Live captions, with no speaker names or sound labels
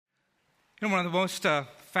One of the most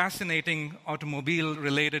fascinating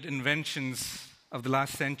automobile-related inventions of the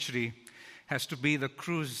last century has to be the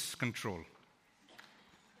cruise control.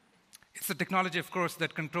 It's the technology, of course,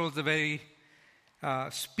 that controls the very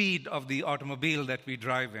speed of the automobile that we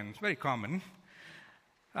drive in. It's very common.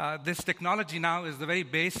 This technology now is the very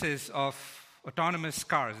basis of autonomous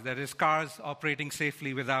cars, that is, cars operating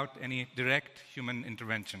safely without any direct human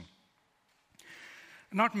intervention.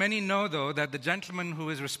 Not many know, though, that the gentleman who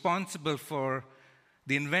is responsible for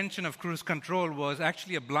the invention of cruise control was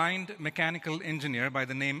actually a blind mechanical engineer by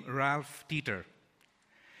the name Ralph Teeter.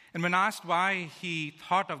 And when asked why he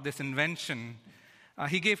thought of this invention,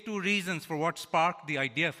 he gave two reasons for what sparked the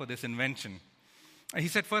idea for this invention. He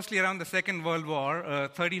said, firstly, around the Second World War, a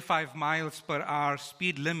 35 miles per hour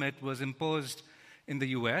speed limit was imposed in the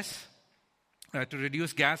U.S. To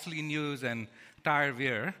reduce gasoline use and tire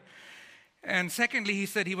wear. And secondly, he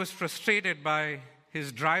said he was frustrated by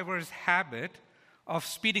his driver's habit of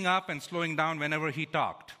speeding up and slowing down whenever he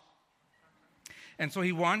talked. And so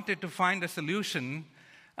he wanted to find a solution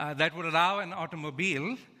that would allow an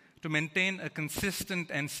automobile to maintain a consistent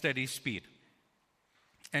and steady speed.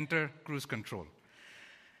 Enter cruise control.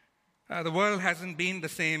 The world hasn't been the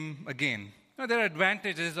same again. There are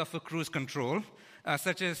advantages of a cruise control,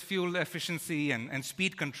 such as fuel efficiency and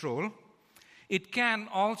speed control. It can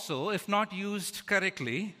also, if not used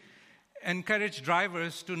correctly, encourage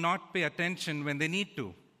drivers to not pay attention when they need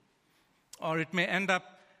to. Or it may end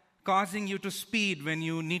up causing you to speed when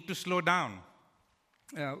you need to slow down.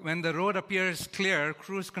 When the road appears clear,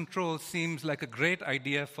 cruise control seems like a great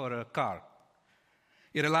idea for a car.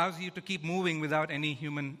 It allows you to keep moving without any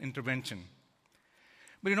human intervention.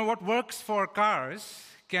 But what works for cars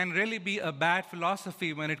can really be a bad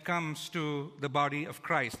philosophy when it comes to the body of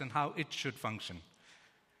Christ and how it should function.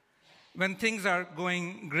 When things are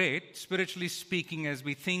going great, spiritually speaking, as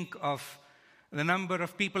we think of the number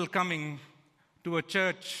of people coming to a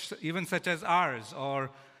church, even such as ours, or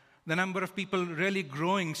the number of people really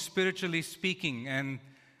growing spiritually speaking, and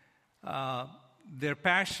their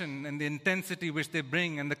passion and the intensity which they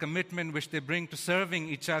bring and the commitment which they bring to serving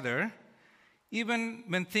each other, even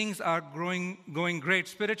when things are going great,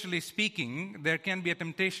 spiritually speaking, there can be a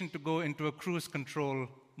temptation to go into a cruise control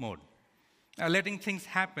mode, letting things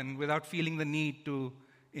happen without feeling the need to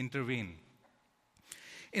intervene.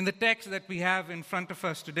 In the text that we have in front of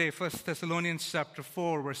us today, 1 Thessalonians chapter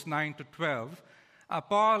 4, verse 9 to 12,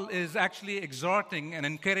 Paul is actually exhorting and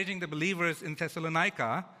encouraging the believers in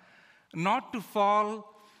Thessalonica not to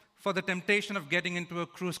fall for the temptation of getting into a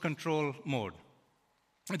cruise control mode.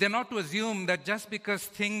 They're not to assume that just because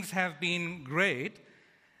things have been great,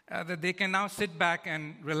 that they can now sit back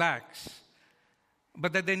and relax,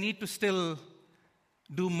 but that they need to still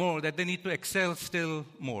do more, that they need to excel still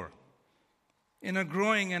more. In a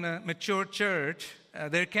growing and a mature church,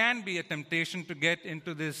 there can be a temptation to get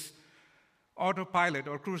into this autopilot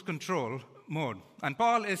or cruise control mode. And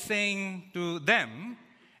Paul is saying to them,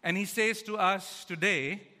 and he says to us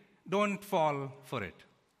today, don't fall for it.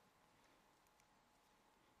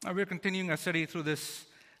 Now, we're continuing our study through this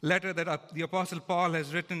letter that the Apostle Paul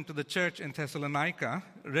has written to the church in Thessalonica,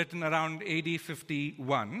 written around AD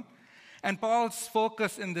 51. And Paul's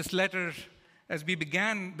focus in this letter, as we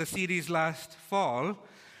began the series last fall,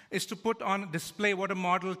 is to put on display what a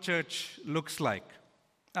model church looks like.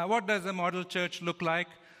 What does a model church look like?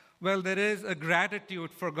 Well, there is a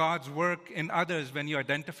gratitude for God's work in others when you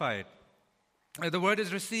identify it. The word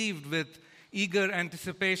is received with eager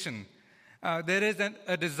anticipation. There is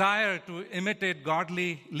a desire to imitate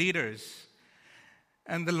godly leaders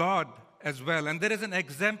and the Lord as well. And there is an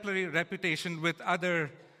exemplary reputation with other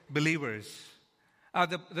believers.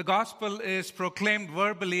 The gospel is proclaimed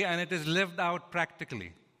verbally and it is lived out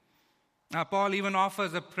practically. Paul even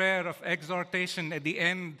offers a prayer of exhortation at the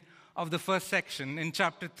end of the first section. In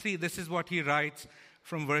chapter 3, this is what he writes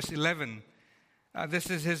from verse 11. This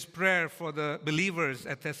is his prayer for the believers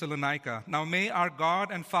at Thessalonica. Now may our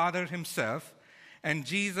God and Father himself and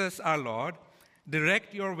Jesus our Lord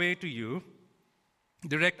direct our way to you,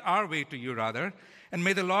 and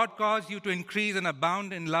may the Lord cause you to increase and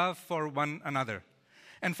abound in love for one another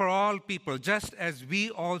and for all people, just as we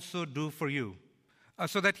also do for you,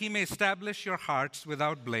 so that he may establish your hearts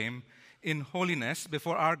without blame in holiness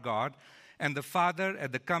before our God and the Father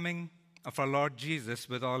at the coming of our Lord Jesus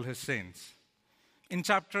with all his saints. In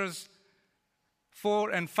chapters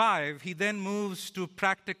 4 and 5, he then moves to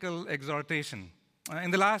practical exhortation.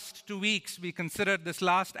 In the last 2 weeks, we considered this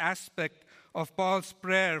last aspect of Paul's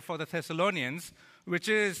prayer for the Thessalonians, which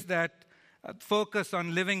is that focus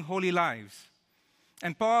on living holy lives.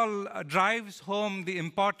 And Paul drives home the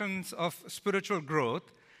importance of spiritual growth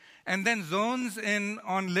and then zones in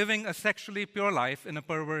on living a sexually pure life in a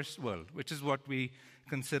perverse world, which is what we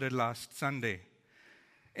considered last Sunday.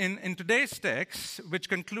 In today's text, which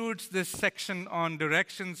concludes this section on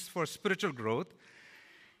directions for spiritual growth,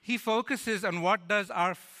 he focuses on what does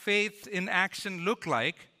our faith in action look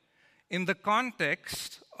like in the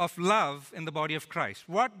context of love in the body of Christ.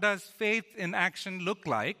 What does faith in action look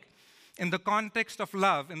like in the context of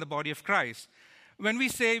love in the body of Christ? When we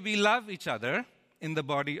say we love each other in the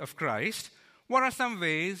body of Christ, what are some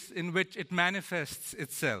ways in which it manifests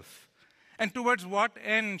itself? And towards what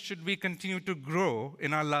end should we continue to grow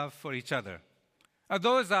in our love for each other?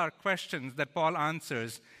 Those are questions that Paul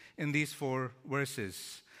answers in these 4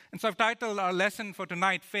 verses. And so I've titled our lesson for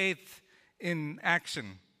tonight, Faith in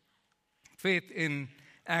Action. Faith in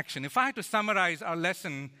Action. If I had to summarize our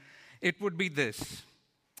lesson, it would be this.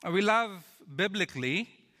 We love biblically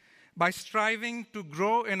by striving to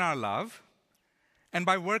grow in our love and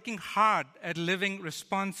by working hard at living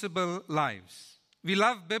responsible lives. We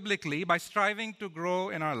love biblically by striving to grow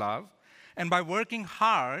in our love and by working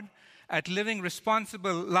hard at living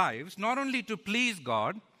responsible lives, not only to please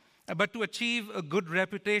God, but to achieve a good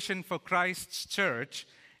reputation for Christ's church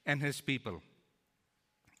and his people.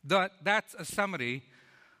 That's a summary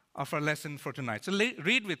of our lesson for tonight. So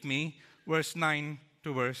read with me verse 9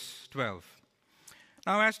 to verse 12.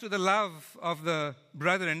 Now, as to the love of the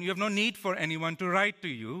brethren, you have no need for anyone to write to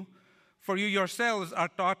you, for you yourselves are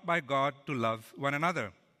taught by God to love one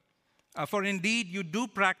another. For indeed you do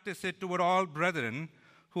practice it toward all brethren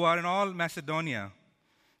who are in all Macedonia.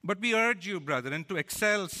 But we urge you, brethren, to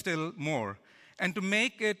excel still more, and to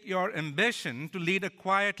make it your ambition to lead a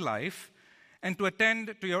quiet life, and to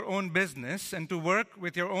attend to your own business, and to work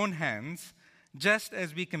with your own hands, just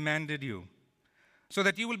as we commanded you, so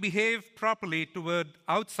that you will behave properly toward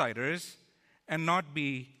outsiders and not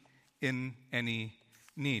be in any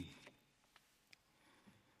need.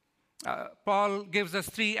 Paul gives us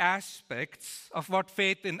 3 aspects of what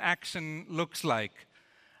faith in action looks like.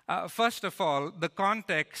 First of all, the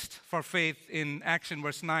context for faith in action,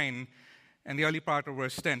 verse 9, and the early part of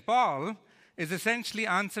verse 10. Paul is essentially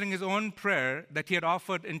answering his own prayer that he had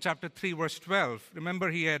offered in chapter 3, verse 12. Remember,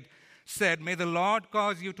 he had said, "May the Lord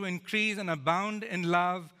cause you to increase and abound in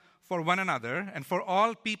love for one another and for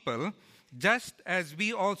all people, just as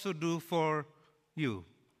we also do for you."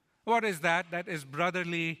 What is that? That is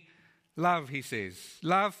brotherly love, he says.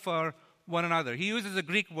 Love for one another. He uses a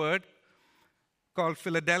Greek word called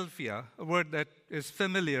Philadelphia, a word that is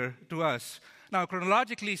familiar to us. Now,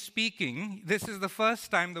 chronologically speaking, this is the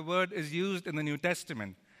first time the word is used in the New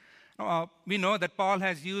Testament. We know that Paul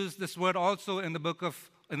has used this word also in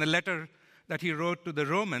the letter that he wrote to the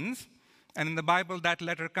Romans, and in the Bible, that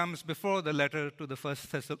letter comes before the letter to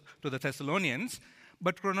the Thessalonians.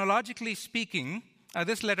 But chronologically speaking,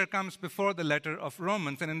 this letter comes before the letter of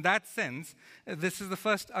Romans, and in that sense, this is the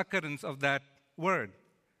first occurrence of that word.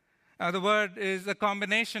 The word is a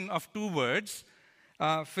combination of 2 words,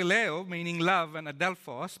 phileo, meaning love, and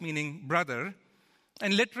adelphos, meaning brother,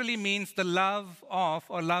 and literally means the love of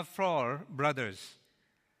or love for brothers.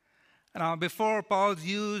 Now, before Paul's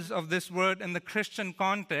use of this word in the Christian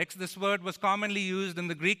context, this word was commonly used in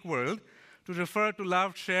the Greek world to refer to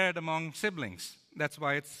love shared among siblings. That's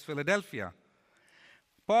why it's Philadelphia.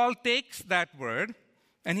 Paul takes that word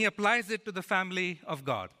and he applies it to the family of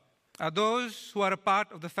God. Those who are a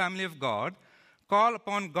part of the family of God call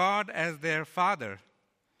upon God as their Father.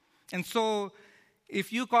 And so,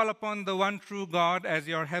 if you call upon the one true God as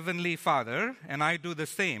your heavenly Father, and I do the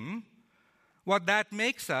same, what that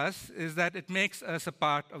makes us is that it makes us a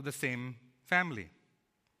part of the same family.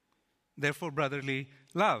 Therefore, brotherly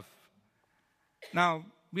love. Now,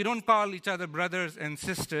 we don't call each other brothers and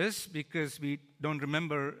sisters because we don't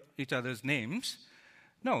remember each other's names.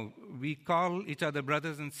 No, we call each other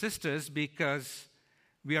brothers and sisters because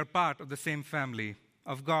we are part of the same family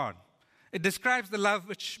of God. It describes the love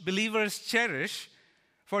which believers cherish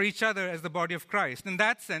for each other as the body of Christ. In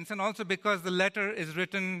that sense, and also because the letter is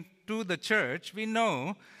written to the church, we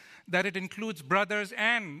know that it includes brothers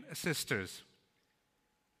and sisters.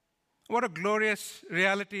 What a glorious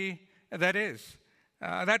reality that is.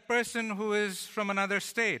 That person who is from another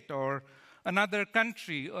state or another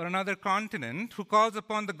country or another continent who calls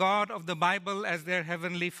upon the God of the Bible as their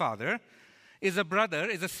heavenly Father is a brother,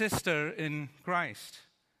 is a sister in Christ.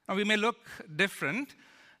 Now, we may look different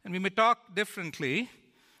and we may talk differently,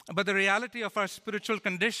 but the reality of our spiritual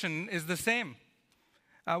condition is the same.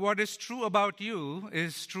 What is true about you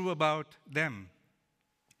is true about them.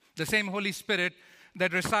 The same Holy Spirit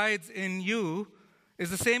that resides in you is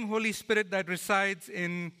the same Holy Spirit that resides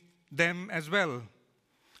in them as well.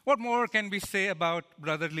 What more can we say about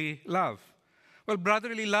brotherly love? Well,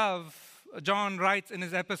 brotherly love, John writes in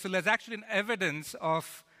his epistle, is actually an evidence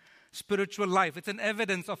of spiritual life. It's an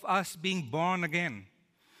evidence of us being born again.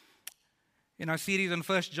 In our series on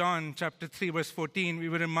 1 John chapter 3, verse 14, we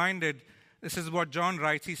were reminded, this is what John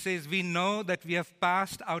writes. He says, "We know that we have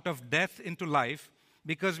passed out of death into life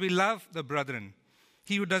because we love the brethren.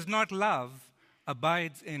 He who does not love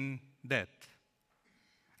abides in death."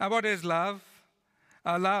 Now, what is love?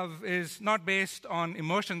 Love is not based on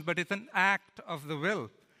emotions, but it's an act of the will.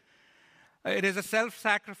 It is a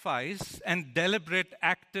self-sacrifice and deliberate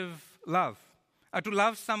active love. To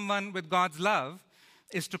love someone with God's love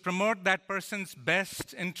is to promote that person's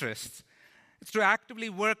best interests. It's to actively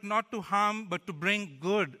work not to harm, but to bring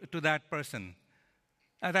good to that person.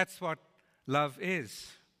 That's what love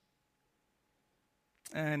is.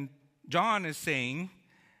 And John is saying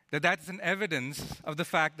that that's an evidence of the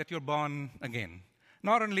fact that you're born again.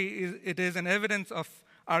 Not only is it an evidence of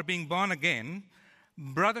our being born again,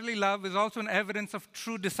 brotherly love is also an evidence of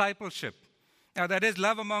true discipleship. Now, that is,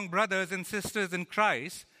 love among brothers and sisters in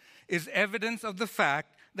Christ is evidence of the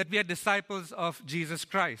fact that we are disciples of Jesus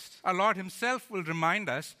Christ. Our Lord himself will remind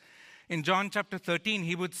us in John chapter 13,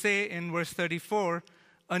 he would say in verse 34,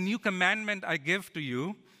 "A new commandment I give to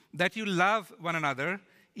you, that you love one another,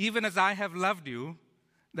 even as I have loved you,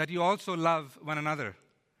 that you also love one another.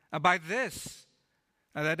 By this,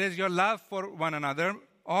 that is your love for one another,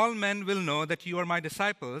 all men will know that you are my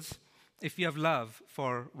disciples if you have love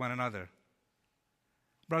for one another."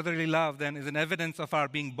 Brotherly love, then, is an evidence of our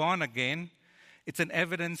being born again. It's an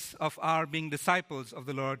evidence of our being disciples of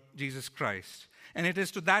the Lord Jesus Christ. And it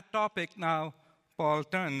is to that topic now Paul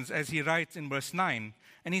turns as he writes in verse 9.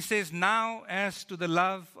 And he says, "Now as to the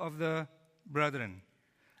love of the brethren."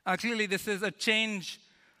 Clearly, this is a change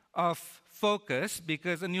of focus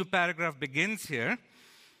because a new paragraph begins here,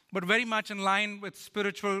 but very much in line with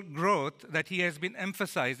spiritual growth that he has been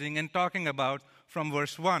emphasizing and talking about from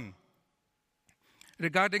verse 1.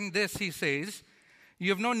 Regarding this, he says, "You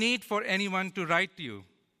have no need for anyone to write to you."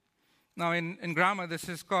 Now, in grammar, this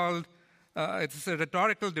is called, it's a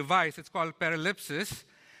rhetorical device. It's called paralipsis,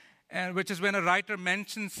 which is when a writer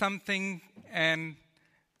mentions something and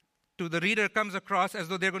to the reader comes across as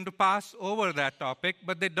though they're going to pass over that topic,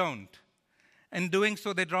 but they don't. In doing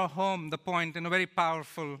so, they draw home the point in a very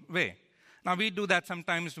powerful way. Now, we do that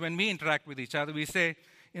sometimes when we interact with each other. We say,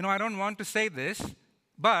 I don't want to say this,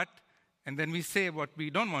 but, and then we say what we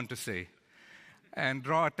don't want to say and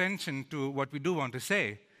draw attention to what we do want to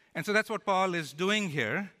say. And so that's what Paul is doing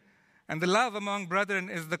here. And the love among brethren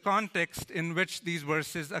is the context in which these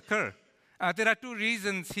verses occur. There are two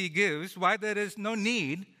reasons he gives why there is no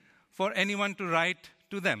need for anyone to write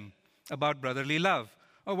to them about brotherly love.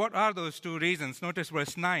 What are those two reasons? Notice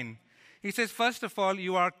verse 9. He says, "First of all,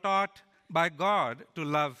 you are taught by God to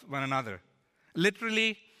love one another."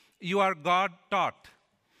 Literally, you are God-taught.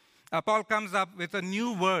 Paul comes up with a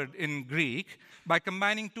new word in Greek by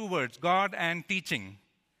combining two words, God and teaching.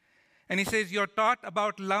 And he says, you're taught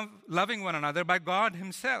about loving one another by God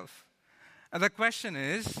himself. And the question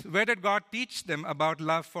is, where did God teach them about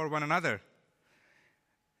love for one another?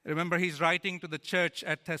 Remember, he's writing to the church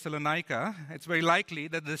at Thessalonica. It's very likely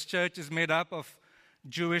that this church is made up of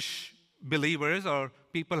Jewish believers or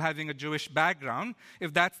people having a Jewish background.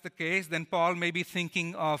 If that's the case, then Paul may be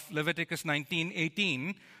thinking of Leviticus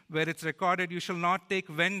 19:18, where it's recorded, "You shall not take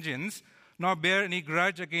vengeance, nor bear any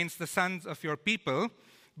grudge against the sons of your people,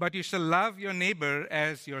 but you shall love your neighbor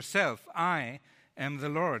as yourself. I am the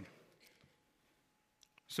Lord."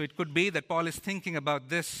 So it could be that Paul is thinking about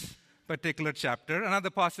this particular chapter. Another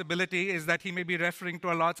possibility is that he may be referring to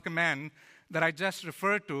our Lord's command that I just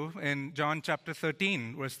referred to in John chapter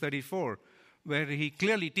 13, verse 34, where he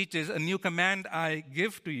clearly teaches, "A new command I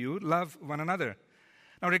give to you, love one another."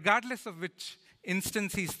 Now, regardless of which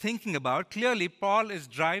instance he's thinking about, clearly Paul is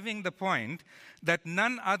driving the point that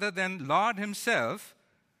none other than Lord himself,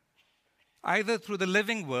 either through the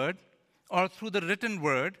living word or through the written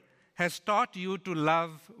word, has taught you to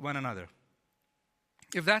love one another.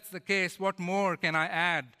 If that's the case, what more can I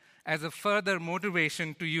add as a further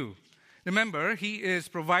motivation to you? Remember, he is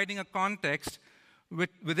providing a context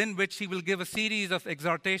within which he will give a series of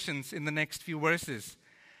exhortations in the next few verses.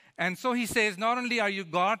 And so he says, not only are you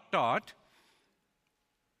God-taught,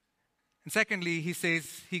 and secondly, he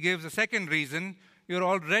says, he gives a second reason, you're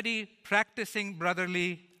already practicing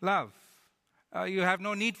brotherly love. You have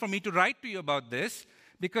no need for me to write to you about this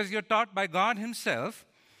because you're taught by God himself,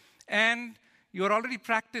 and you're already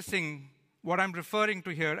practicing what I'm referring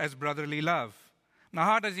to here as brotherly love. Now,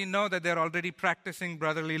 how does he know that they're already practicing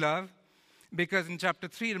brotherly love? Because in chapter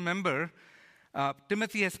 3, remember,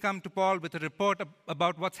 Timothy has come to Paul with a report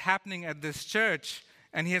about what's happening at this church,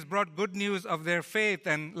 and he has brought good news of their faith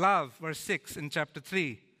and love, verse 6 in chapter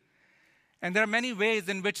 3. And there are many ways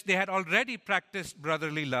in which they had already practiced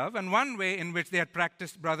brotherly love, and one way in which they had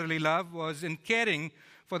practiced brotherly love was in caring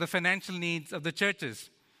for the financial needs of the churches.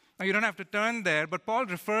 Now, you don't have to turn there, but Paul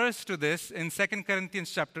refers to this in 2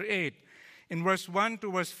 Corinthians chapter 8. In verse 1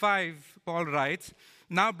 to verse 5, Paul writes,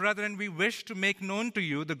 "Now, brethren, we wish to make known to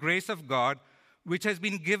you the grace of God, which has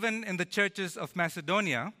been given in the churches of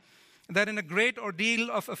Macedonia, that in a great ordeal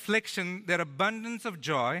of affliction their abundance of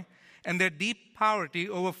joy and their deep poverty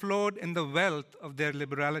overflowed in the wealth of their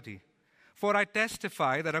liberality. For I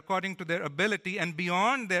testify that according to their ability and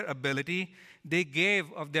beyond their ability, they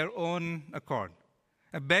gave of their own accord,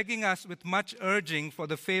 begging us with much urging for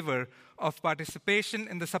the favor of participation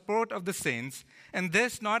in the support of the saints, and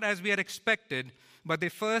this not as we had expected, but they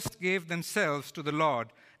first gave themselves to the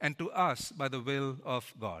Lord and to us by the will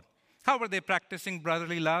of God." How were they practicing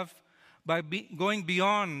brotherly love? By going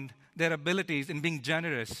beyond their abilities and being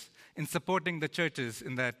generous in supporting the churches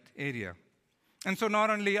in that area. And so not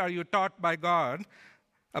only are you taught by God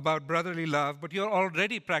about brotherly love, but you're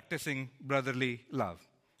already practicing brotherly love.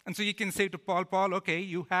 And so you can say to Paul, okay,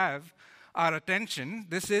 you have our attention.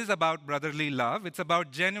 This is about brotherly love. It's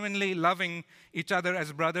about genuinely loving each other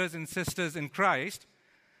as brothers and sisters in Christ.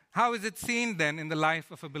 How is it seen then in the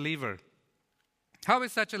life of a believer? How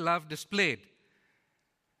is such a love displayed?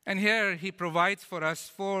 And here he provides for us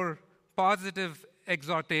 4 positive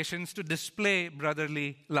exhortations to display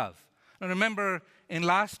brotherly love. Now remember, in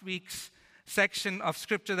last week's section of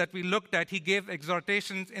scripture that we looked at, he gave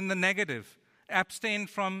exhortations in the negative. Abstain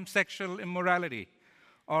from sexual immorality,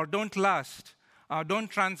 or don't lust, don't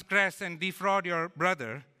transgress and defraud your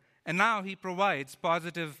brother. And now he provides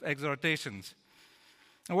positive exhortations.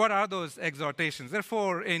 What are those exhortations? There are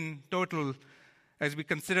 4 in total as we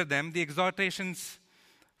consider them. The exhortations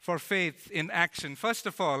for faith in action. First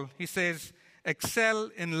of all, he says,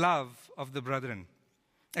 excel in love of the brethren.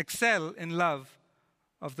 Excel in love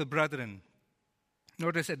of the brethren.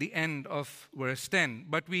 Notice at the end of verse 10,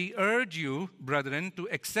 "But we urge you, brethren, to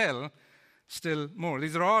excel still more."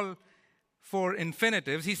 These are all 4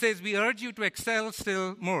 infinitives. He says, we urge you to excel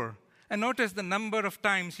still more. And notice the number of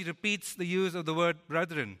times he repeats the use of the word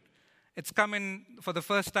brethren. It's come in for the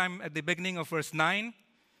first time at the beginning of verse 9,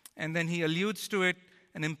 and then he alludes to it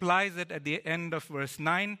and implies it at the end of verse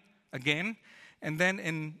 9 again, and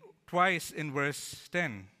then twice in verse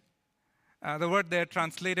 10. The word there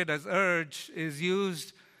translated as urge is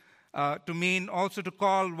used to mean also to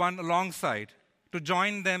call one alongside, to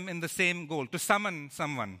join them in the same goal, to summon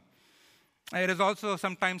someone. It is also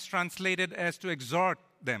sometimes translated as to exhort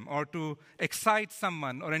them or to excite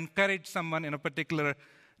someone or encourage someone in a particular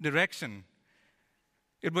direction.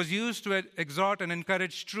 It was used to exhort and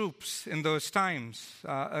encourage troops in those times.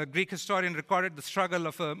 A Greek historian recorded the struggle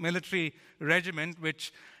of a military regiment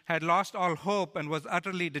which had lost all hope and was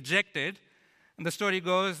utterly dejected. And the story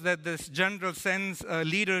goes that this general sends a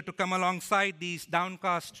leader to come alongside these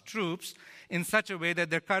downcast troops in such a way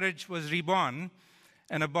that their courage was reborn,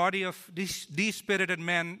 and a body of dispirited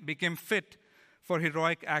men became fit for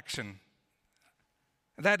heroic action.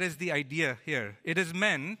 That is the idea here. It is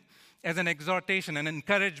meant as an exhortation, an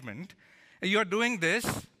encouragement. You're doing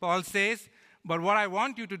this, Paul says, but what I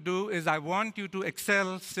want you to do is I want you to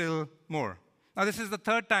excel still more. Now, this is the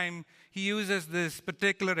 3rd time he uses this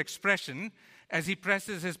particular expression as he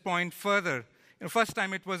presses his point further. First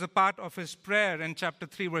time it was a part of his prayer in chapter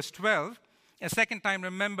 3, verse 12. A second time,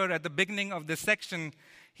 remember, at the beginning of this section,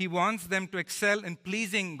 he wants them to excel in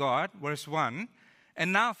pleasing God, verse 1.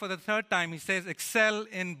 And now, for the 3rd time, he says, excel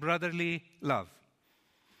in brotherly love.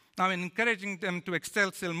 Now, in encouraging them to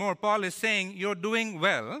excel still more, Paul is saying, you're doing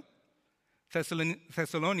well,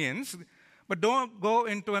 Thessalonians, but don't go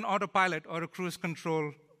into an autopilot or a cruise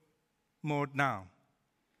control mode now.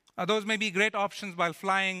 Those may be great options while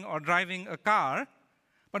flying or driving a car,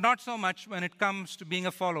 but not so much when it comes to being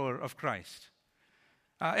a follower of Christ.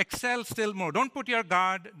 Excel still more. Don't put your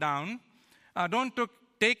guard down. Don't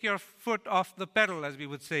take your foot off the pedal, as we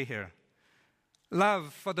would say here.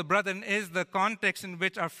 Love for the brethren is the context in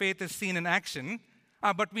which our faith is seen in action,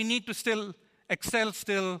 but we need to still excel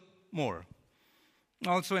still more.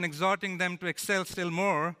 Also, in exhorting them to excel still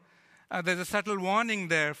more, there's a subtle warning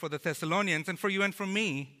there for the Thessalonians and for you and for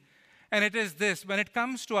me. And it is this: when it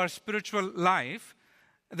comes to our spiritual life,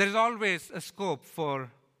 there is always a scope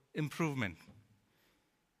for improvement.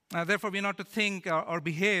 Therefore, we are not to think or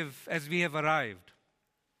behave as we have arrived.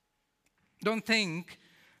 Don't think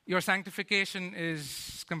your sanctification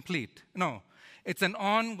is complete. No, it's an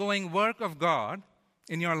ongoing work of God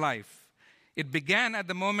in your life. It began at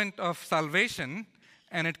the moment of salvation,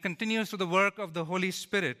 and it continues to the work of the Holy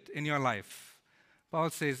Spirit in your life. Paul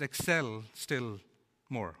says, excel still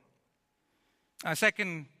more. A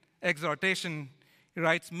second exhortation, he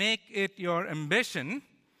writes, make it your ambition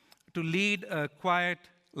to lead a quiet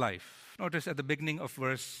life. Notice at the beginning of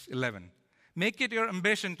verse 11. Make it your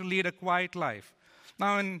ambition to lead a quiet life.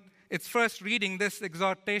 Now, in its first reading, this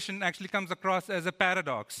exhortation actually comes across as a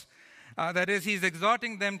paradox. That is, he's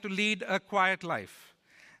exhorting them to lead a quiet life.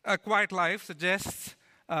 A quiet life suggests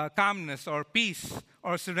calmness or peace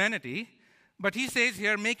or serenity. But he says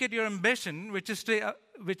here, make it your ambition, which is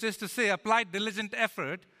to say, apply diligent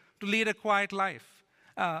effort to lead a quiet life.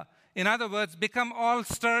 In other words, become all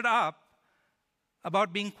stirred up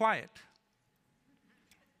about being quiet.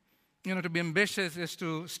 To be ambitious is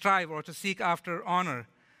to strive or to seek after honor,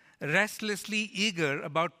 restlessly eager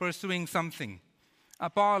about pursuing something.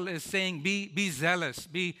 Paul is saying, be zealous,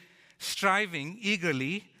 be striving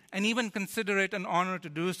eagerly, and even consider it an honor to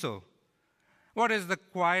do so. What is the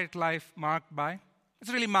quiet life marked by?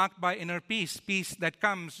 It's really marked by inner peace, peace that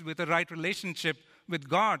comes with a right relationship with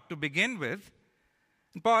God to begin with.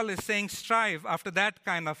 And Paul is saying strive after that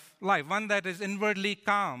kind of life, one that is inwardly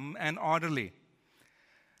calm and orderly.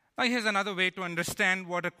 Now, here's another way to understand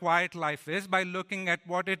what a quiet life is by looking at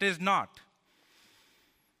what it is not.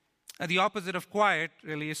 The opposite of quiet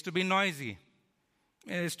really is to be noisy,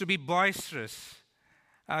 is to be boisterous.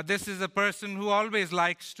 This is a person who always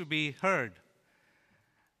likes to be heard,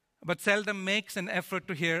 but seldom makes an effort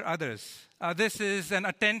to hear others. This is an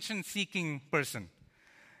attention-seeking person.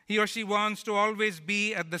 He or she wants to always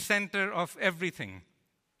be at the center of everything.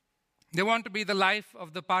 They want to be the life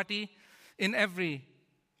of the party in every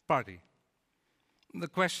party. The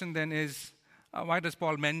question then is, why does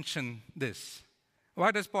Paul mention this?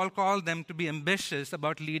 Why does Paul call them to be ambitious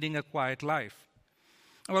about leading a quiet life?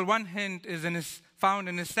 Well, one hint is found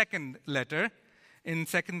in his second letter, in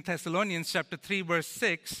 2 Thessalonians chapter 3, verse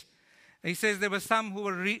 6. He says there were some who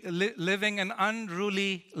were living an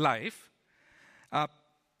unruly life,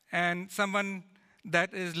 and someone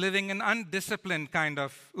that is living an undisciplined kind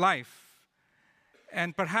of life.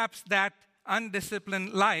 And perhaps that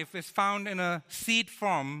undisciplined life is found in a seed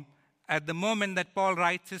form at the moment that Paul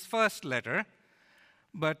writes his first letter.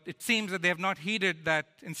 But it seems that they have not heeded that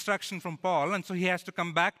instruction from Paul, and so he has to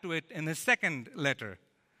come back to it in his second letter.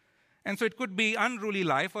 And so it could be unruly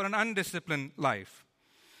life or an undisciplined life.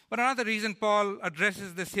 But another reason Paul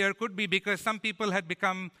addresses this here could be because some people had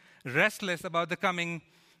become restless about the coming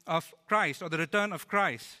of Christ or the return of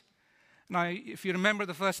Christ. Now, if you remember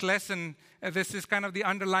the first lesson, this is kind of the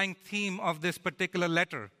underlying theme of this particular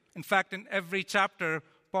letter. In fact, in every chapter,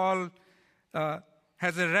 Paul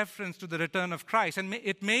has a reference to the return of Christ. And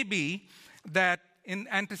it may be that in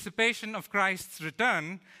anticipation of Christ's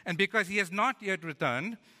return, and because he has not yet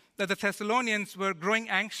returned, that the Thessalonians were growing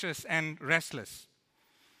anxious and restless.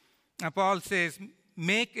 Now, Paul says,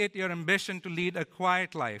 make it your ambition to lead a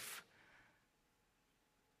quiet life,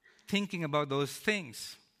 thinking about those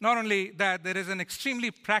things. Not only that, there is an extremely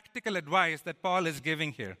practical advice that Paul is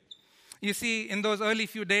giving here. You see, in those early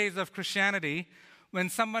few days of Christianity, when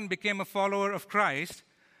someone became a follower of Christ,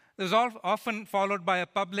 it was often followed by a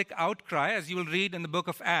public outcry, as you will read in the book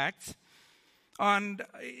of Acts, on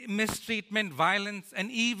mistreatment, violence, and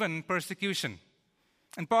even persecution.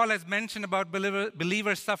 And Paul has mentioned about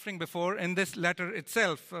believers suffering before in this letter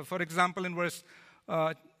itself. For example, in verse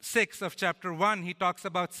 6 of chapter 1, he talks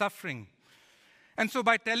about suffering. And so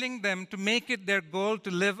by telling them to make it their goal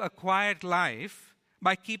to live a quiet life,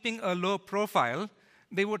 by keeping a low profile,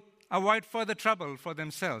 they would avoid further trouble for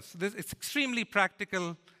themselves. This is extremely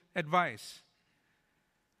practical advice.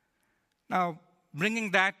 Now,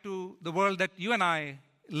 bringing that to the world that you and I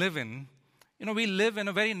live in, we live in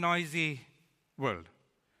a very noisy world.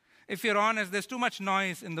 If you're honest, there's too much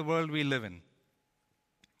noise in the world we live in.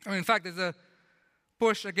 In fact, there's a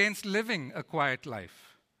push against living a quiet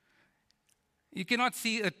life. You cannot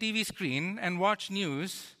see a TV screen and watch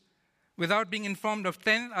news without being informed of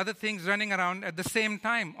 10 other things running around at the same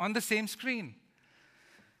time on the same screen.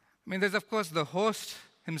 There's, of course, the host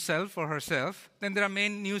himself or herself. Then there are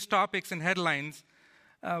main news topics and headlines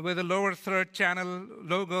with a lower third channel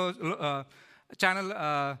logos,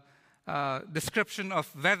 description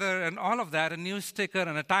of weather and all of that, a news sticker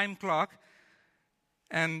and a time clock,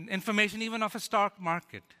 and information even of a stock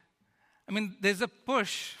market. There's a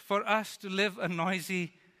push for us to live a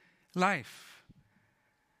noisy life.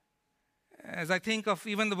 As I think of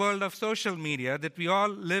even the world of social media that we all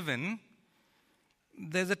live in,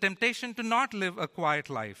 there's a temptation to not live a quiet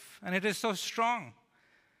life, and it is so strong.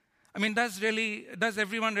 Does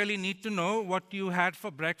everyone really need to know what you had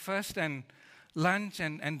for breakfast and lunch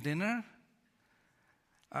and dinner?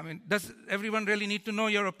 I mean, does everyone really need to know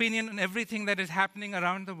your opinion on everything that is happening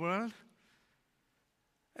around the world?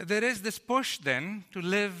 There is this push then to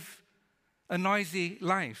live a noisy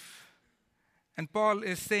life. And Paul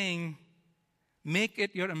is saying, make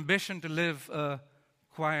it your ambition to live a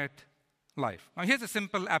quiet life. Now, here's a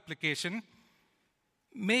simple application.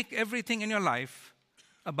 Make everything in your life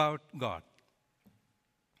about God.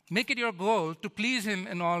 Make it your goal to please Him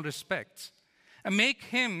in all respects. And make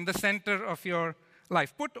Him the center of your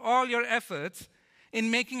life. Put all your efforts in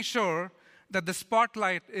making sure that the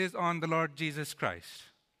spotlight is on the Lord Jesus Christ.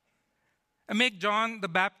 And make John the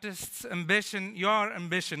Baptist's ambition your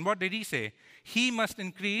ambition. What did he say? He must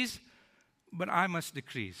increase, but I must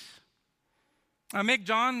decrease. Make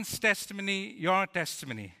John's testimony your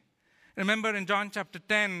testimony. Remember in John chapter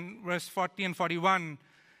 10, verse 40 and 41,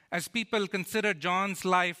 as people considered John's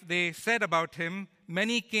life, they said about him,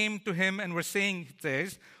 many came to him and were saying, it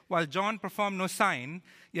says, while John performed no sign,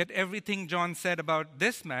 yet everything John said about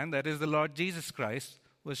this man, that is the Lord Jesus Christ,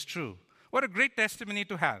 was true. What a great testimony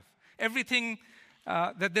to have. Everything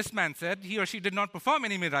that this man said, he or she did not perform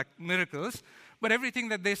any miracles, but everything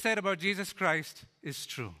that they said about Jesus Christ is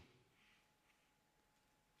true.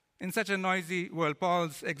 In such a noisy world,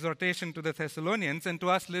 Paul's exhortation to the Thessalonians and to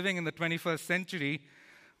us living in the 21st century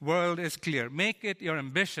world is clear. Make it your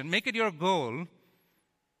ambition, make it your goal,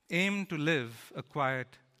 aim to live a quiet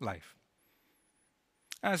life.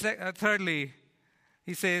 Thirdly,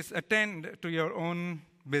 he says, attend to your own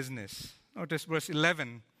business. Notice verse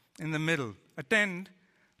 11 in the middle. Attend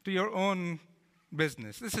to your own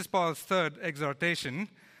business. This is Paul's third exhortation,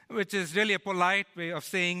 which is really a polite way of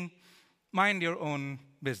saying, mind your own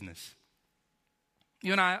business.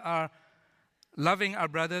 You and I are loving our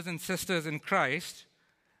brothers and sisters in Christ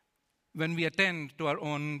when we attend to our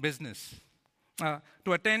own business.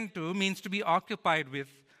 To attend to means to be occupied with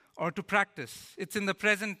or to practice. It's in the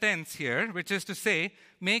present tense here, which is to say,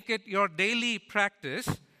 make it your daily practice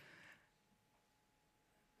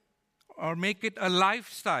or make it a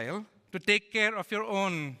lifestyle to take care of your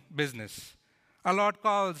own business. Our Lord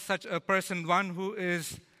calls such a person one who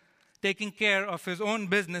is taking care of his own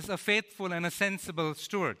business, a faithful and a sensible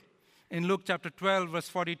steward. In Luke chapter 12, verse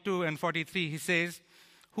 42 and 43, he says,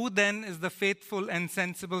 who then is the faithful and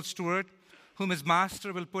sensible steward whom his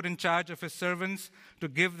master will put in charge of his servants to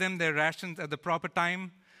give them their rations at the proper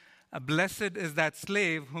time? Blessed is that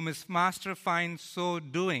slave whom his master finds so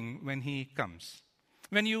doing when he comes.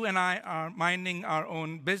 When you and I are minding our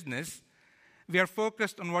own business, we are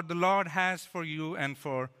focused on what the Lord has for you and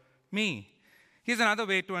for me. Here's another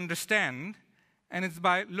way to understand, and it's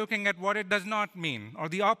by looking at what it does not mean, or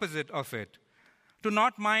the opposite of it. To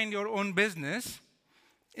not mind your own business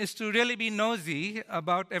is to really be nosy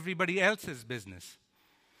about everybody else's business.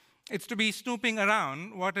 It's to be snooping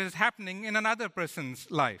around what is happening in another person's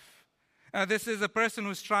life. This is a person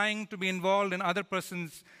who's trying to be involved in other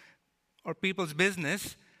person's or people's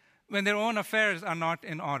business when their own affairs are not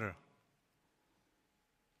in order.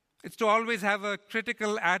 It's to always have a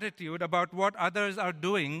critical attitude about what others are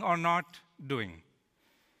doing or not doing.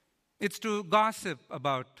 It's to gossip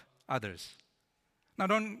about others. Now,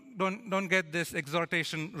 don't get this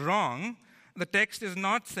exhortation wrong. The text is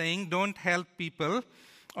not saying don't help people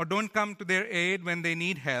or don't come to their aid when they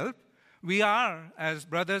need help. We are, as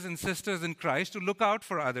brothers and sisters in Christ, to look out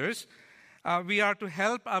for others. We are to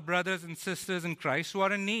help our brothers and sisters in Christ who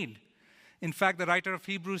are in need. In fact, the writer of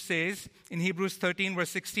Hebrews says in Hebrews 13, verse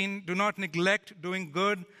 16, do not neglect doing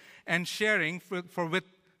good and sharing, for with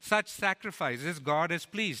such sacrifices God is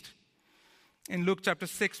pleased. In Luke chapter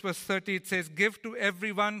 6, verse 30, it says, give to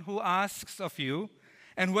everyone who asks of you,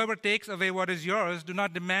 and whoever takes away what is yours, do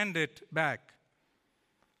not demand it back.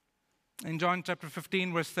 In John chapter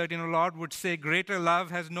 15, verse 13, the Lord would say, greater love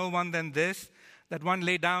has no one than this, that one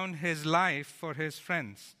lay down his life for his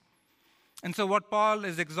friends. And so what Paul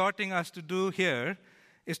is exhorting us to do here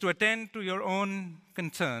is to attend to your own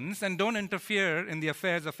concerns and don't interfere in the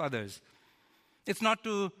affairs of others. It's not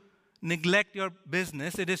to neglect your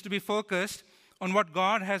business. It is to be focused on what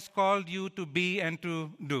God has called you to be and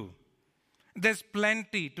to do. There's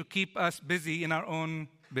plenty to keep us busy in our own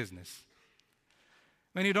business.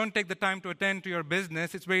 When you don't take the time to attend to your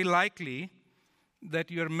business, it's very likely that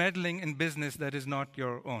you're meddling in business that is not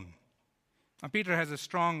your own. Now, Peter has a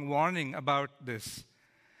strong warning about this.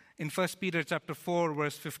 In 1 Peter chapter 4,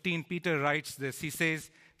 verse 15, Peter writes this. He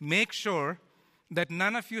says, make sure that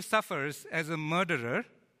none of you suffers as a murderer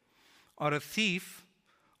or a thief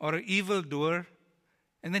or an evildoer.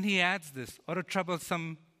 And then he adds this, or a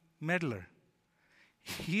troublesome meddler.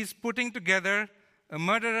 He's putting together a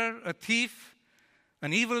murderer, a thief,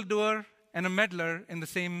 an evildoer, and a meddler in the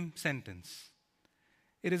same sentence.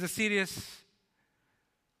 It is a serious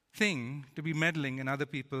thing to be meddling in other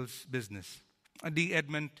people's business. D.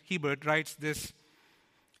 Edmund Hebert writes this.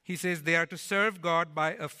 He says, they are to serve God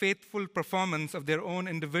by a faithful performance of their own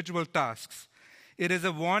individual tasks. It is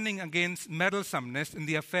a warning against meddlesomeness in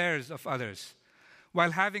the affairs of others.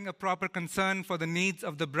 While having a proper concern for the needs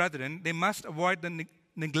of the brethren, they must avoid the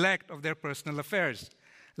neglect of their personal affairs.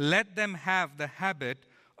 Let them have the habit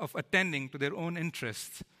of attending to their own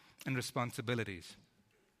interests and responsibilities.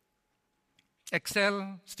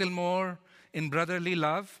 Excel still more in brotherly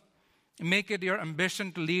love. Make it your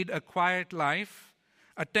ambition to lead a quiet life.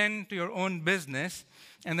 Attend to your own business.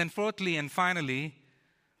 And then fourthly and finally,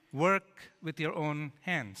 work with your own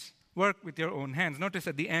hands. Work with your own hands. Notice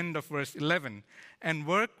at the end of verse 11, and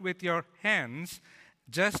work with your hands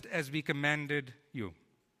just as we commanded you.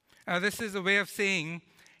 This is a way of saying,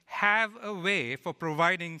 have a way for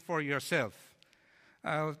providing for yourself.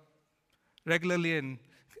 I'll regularly and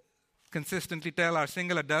consistently tell our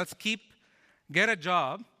single adults, get a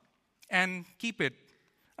job and keep it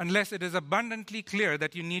unless it is abundantly clear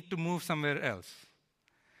that you need to move somewhere else.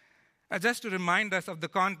 Just to remind us of the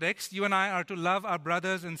context, you and I are to love our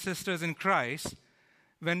brothers and sisters in Christ.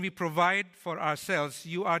 When we provide for ourselves,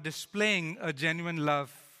 you are displaying a genuine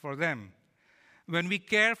love for them. When we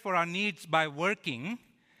care for our needs by working,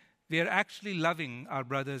 we are actually loving our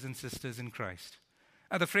brothers and sisters in Christ.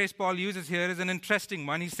 The phrase Paul uses here is an interesting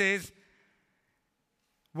one. He says,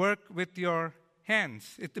 work with your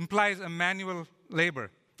hands. It implies a manual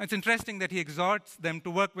labor. It's interesting that he exhorts them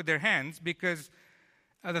to work with their hands because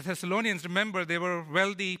the Thessalonians, remember, they were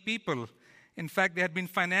wealthy people. In fact, they had been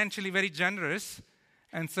financially very generous,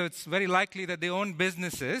 and so it's very likely that they owned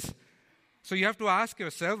businesses. So you have to ask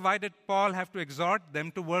yourself, why did Paul have to exhort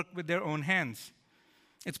them to work with their own hands?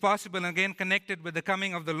 It's possible, again, connected with the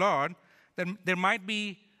coming of the Lord, that there might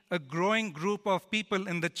be a growing group of people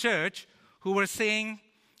in the church who were saying,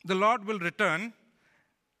 the Lord will return,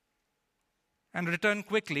 and return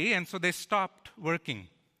quickly, and so they stopped working.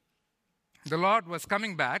 The Lord was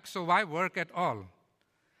coming back, so why work at all?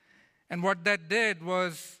 And what that did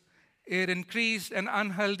was it increased an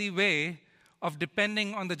unhealthy way of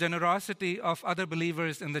depending on the generosity of other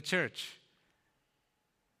believers in the church.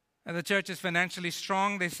 And the church is financially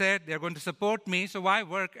strong, they said, they're going to support me, so why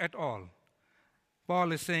work at all?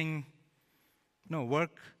 Paul is saying, no,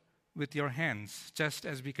 work with your hands, just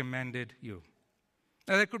as we commanded you.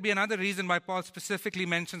 Now, there could be another reason why Paul specifically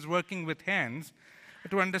mentions working with hands.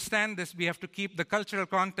 To understand this, we have to keep the cultural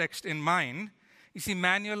context in mind. You see,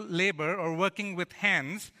 manual labor or working with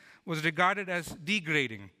hands was regarded as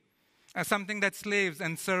degrading, as something that slaves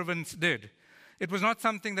and servants did. It was not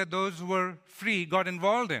something that those who were free got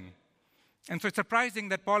involved in. And so it's surprising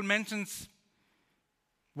that Paul mentions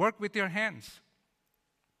work with your hands.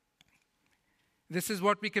 This is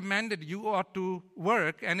what we commanded. You ought to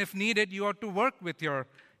work, and if needed, you ought to work with your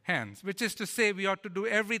hands, which is to say we ought to do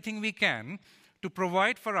everything we can to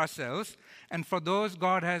provide for ourselves and for those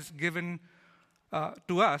God has given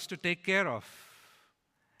to us to take care of.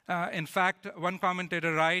 In fact, one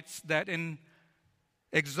commentator writes that in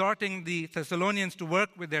exhorting the Thessalonians to work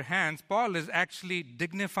with their hands, Paul is actually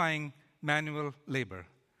dignifying manual labor.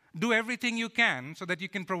 Do everything you can so that you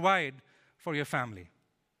can provide for your family.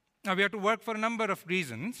 Now, we have to work for a number of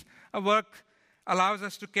reasons. Work allows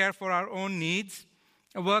us to care for our own needs.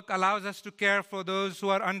 Work allows us to care for those who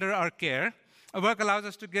are under our care. Work allows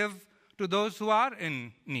us to give to those who are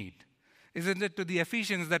in need. Isn't it to the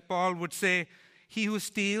Ephesians that Paul would say, he who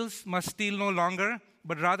steals must steal no longer,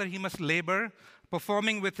 but rather he must labor,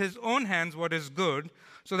 performing with his own hands what is good,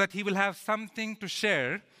 so that he will have something to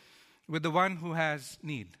share with the one who has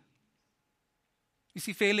need. You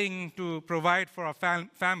see, failing to provide for our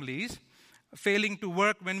families, failing to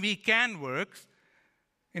work when we can work,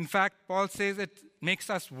 in fact, Paul says it makes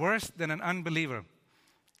us worse than an unbeliever.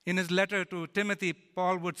 In his letter to Timothy,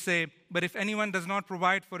 Paul would say, but if anyone does not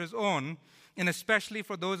provide for his own, and especially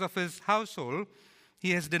for those of his household,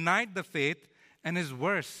 he has denied the faith and is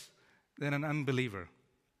worse than an unbeliever.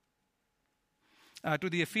 To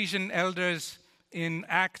the Ephesian elders in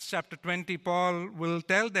Acts chapter 20, Paul will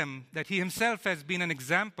tell them that he himself has been an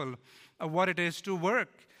example of what it is to work.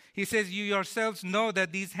 He says, you yourselves know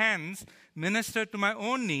that these hands ministered to my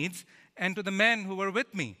own needs and to the men who were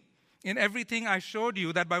with me. In everything I showed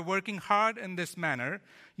you that by working hard in this manner,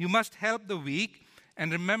 you must help the weak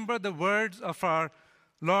and remember the words of our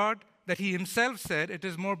Lord that he himself said, it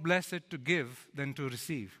is more blessed to give than to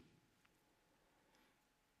receive.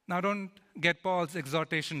 Now, don't get Paul's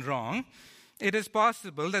exhortation wrong. It is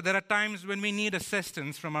possible that there are times when we need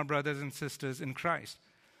assistance from our brothers and sisters in Christ.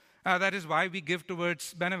 That is why we give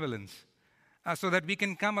towards benevolence, so that we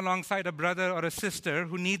can come alongside a brother or a sister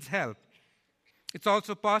who needs help. It's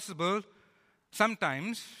also possible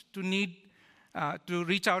sometimes to need to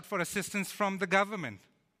reach out for assistance from the government.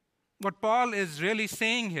 What Paul is really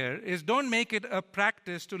saying here is don't make it a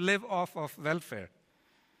practice to live off of welfare,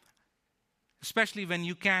 especially when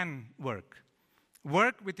you can work.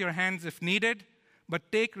 Work with your hands if needed,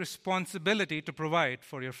 but take responsibility to provide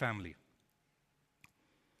for your family.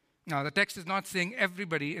 Now, the text is not saying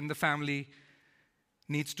everybody in the family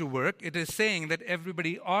needs to work. It is saying that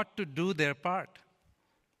everybody ought to do their part.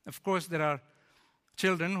 Of course, there are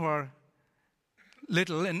children who are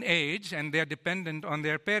little in age and they are dependent on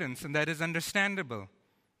their parents, and that is understandable.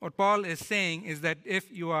 What Paul is saying is that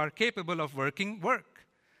if you are capable of working, work.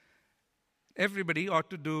 Everybody ought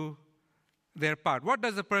to do their part. What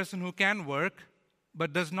does a person who can work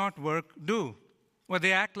but does not work do? Well,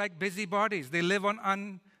 they act like busybodies. They live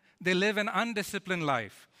an undisciplined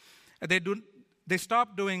life. They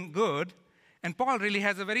stop doing good, and Paul really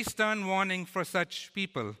has a very stern warning for such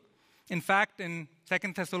people. In fact, in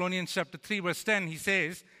 2 Thessalonians chapter 3, verse 10, he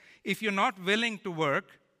says, if you're not willing to work,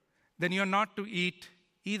 then you're not to eat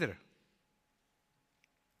either.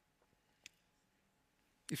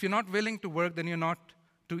 If you're not willing to work, then you're not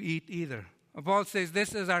to eat either. Paul says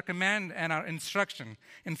this is our command and our instruction.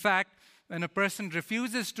 In fact, when a person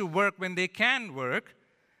refuses to work when they can work,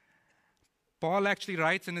 Paul actually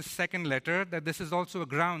writes in his second letter that this is also a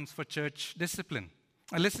grounds for church discipline.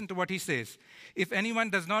 And listen to what he says. If anyone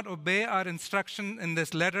does not obey our instruction in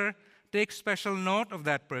this letter, take special note of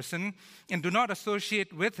that person and do not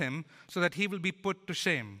associate with him so that he will be put to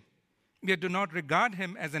shame. Yet do not regard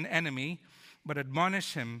him as an enemy, but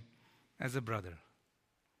admonish him as a brother.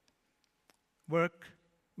 Work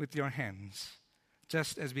with your hands,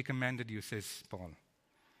 just as we commanded you, says Paul.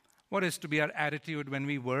 What is to be our attitude when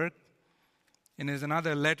we work? In his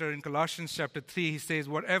another letter in Colossians chapter 3, he says,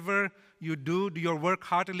 whatever you do, do your work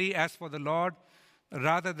heartily as for the Lord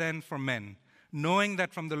rather than for men, knowing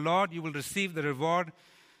that from the Lord you will receive the reward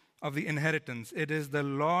of the inheritance. It is the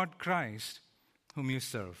Lord Christ whom you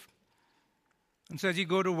serve. And so as you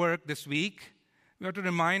go to work this week, we have to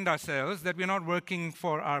remind ourselves that we're not working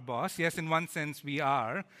for our boss. Yes, in one sense we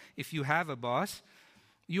are. If you have a boss,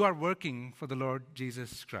 you are working for the Lord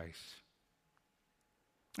Jesus Christ.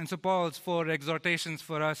 And so Paul's 4 exhortations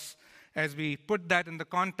for us as we put that in the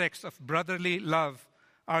context of brotherly love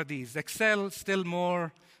are these. Excel still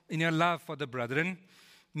more in your love for the brethren.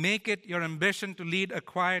 Make it your ambition to lead a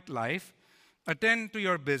quiet life. Attend to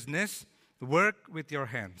your business. Work with your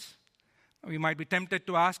hands. We might be tempted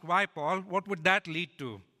to ask, why, Paul? What would that lead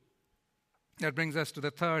to? That brings us to the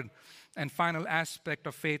third and final aspect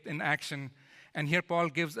of faith in action. And here Paul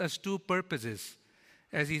gives us 2 purposes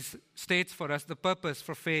as he states for us the purpose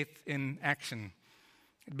for faith in action.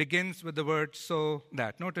 It begins with the word so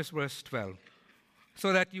that. Notice verse 12.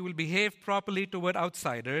 So that you will behave properly toward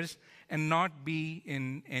outsiders and not be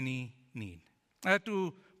in any need. There are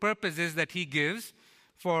 2 purposes that he gives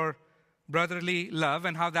for brotherly love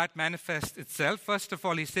and how that manifests itself. First of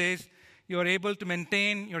all, he says, you are able to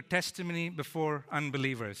maintain your testimony before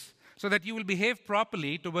unbelievers. So that you will behave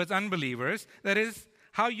properly towards unbelievers. That is,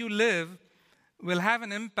 how you live will have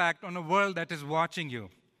an impact on a world that is watching you.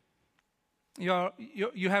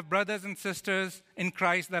 You have brothers and sisters in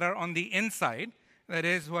Christ that are on the inside, that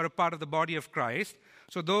is, who are a part of the body of Christ.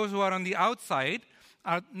 So those who are on the outside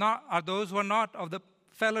are those who are not of the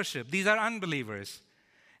fellowship. These are unbelievers.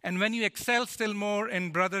 And when you excel still more in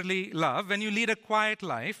brotherly love, when you lead a quiet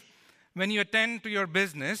life, when you attend to your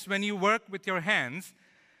business, when you work with your hands,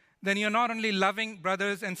 then you're not only loving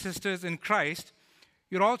brothers and sisters in Christ,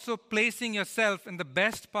 you're also placing yourself in the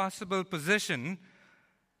best possible position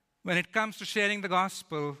when it comes to sharing the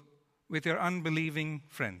gospel with your unbelieving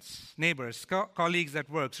friends, neighbors, colleagues at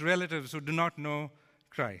work, relatives who do not know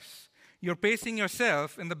Christ. You're placing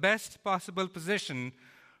yourself in the best possible position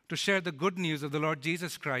to share the good news of the Lord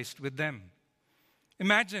Jesus Christ with them.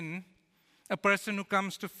 Imagine a person who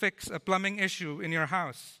comes to fix a plumbing issue in your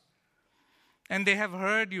house, and they have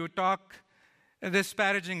heard you talk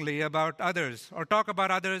disparagingly about others, or talk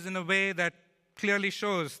about others in a way that clearly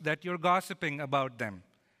shows that you're gossiping about them.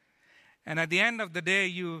 And at the end of the day,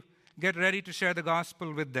 you get ready to share the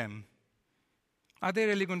gospel with them. Are they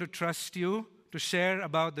really going to trust you to share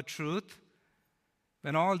about the truth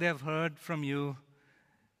when all they have heard from you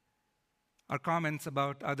are comments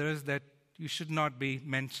about others that you should not be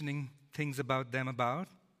mentioning things about them about?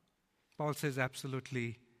 Paul says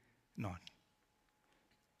absolutely not.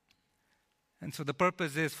 And so the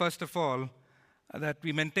purpose is, first of all, that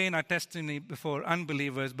we maintain our testimony before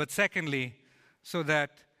unbelievers, but secondly, so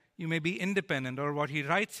that you may be independent, or what he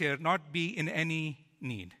writes here, not be in any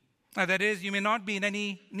need. That is, you may not be in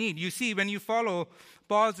any need. You see, when you follow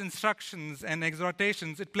Paul's instructions and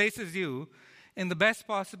exhortations, it places you in the best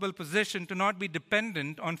possible position to not be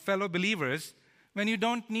dependent on fellow believers when you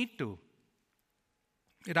don't need to.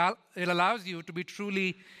 It allows you to be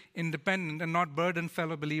truly independent and not burden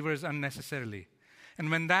fellow believers unnecessarily.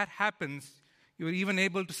 And when that happens, you're even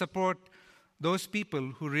able to support those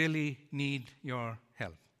people who really need your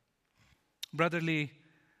help. Brotherly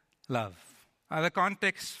love. The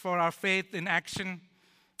context for our faith in action,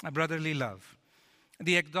 brotherly love.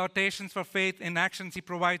 The exhortations for faith in actions he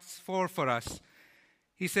provides for us.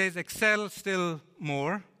 He says, excel still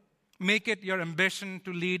more. Make it your ambition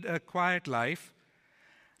to lead a quiet life,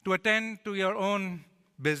 to attend to your own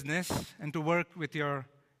business, and to work with your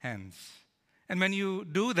hands. And when you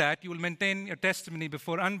do that, you will maintain your testimony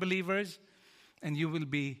before unbelievers, and you will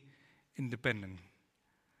be independent.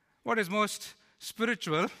 What is most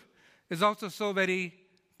spiritual is also so very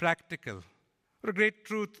practical. What a great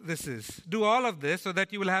truth this is. Do all of this so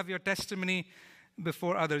that you will have your testimony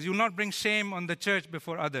before others. You will not bring shame on the church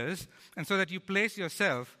before others, and so that you place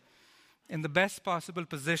yourself in the best possible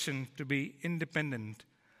position to be independent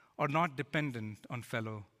or not dependent on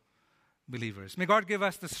fellow believers. May God give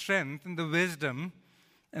us the strength and the wisdom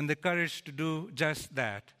and the courage to do just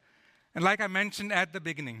that. And like I mentioned at the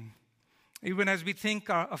beginning, even as we think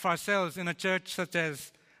of ourselves in a church such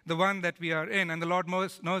as the one that we are in, and the Lord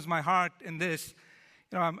knows my heart in this,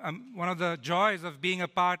 one of the joys of being a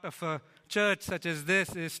part of a church such as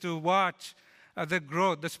this is to watch the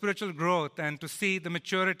growth, the spiritual growth, and to see the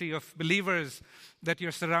maturity of believers that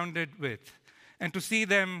you're surrounded with, and to see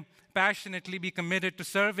them passionately be committed to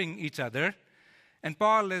serving each other. And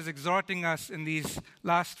Paul is exhorting us in these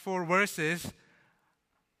last 4 verses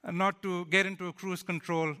not to get into a cruise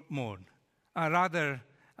control mode. Rather,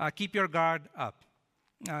 keep your guard up.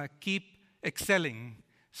 Keep excelling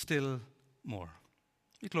still more.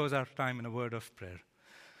 We close our time in a word of prayer.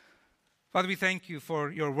 Father, we thank you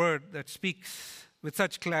for your word that speaks with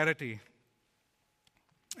such clarity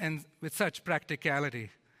and with such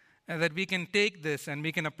practicality, and that we can take this and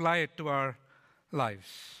we can apply it to our lives.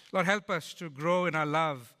 Lord, help us to grow in our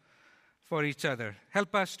love for each other.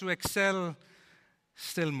 Help us to excel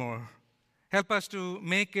still more. Help us to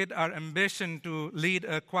make it our ambition to lead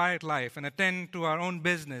a quiet life and attend to our own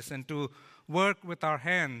business and to work with our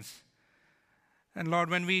hands. And Lord,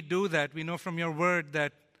 when we do that, we know from your word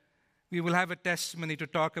that we will have a testimony to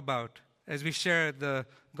talk about as we share the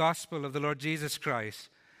gospel of the Lord Jesus Christ,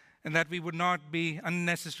 and that we would not be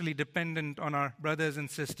unnecessarily dependent on our brothers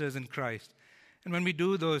and sisters in Christ. And when we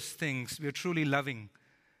do those things, we are truly loving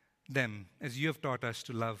them as you have taught us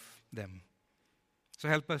to love them. So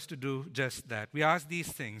help us to do just that. We ask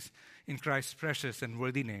these things in Christ's precious and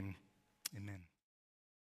worthy name. Amen.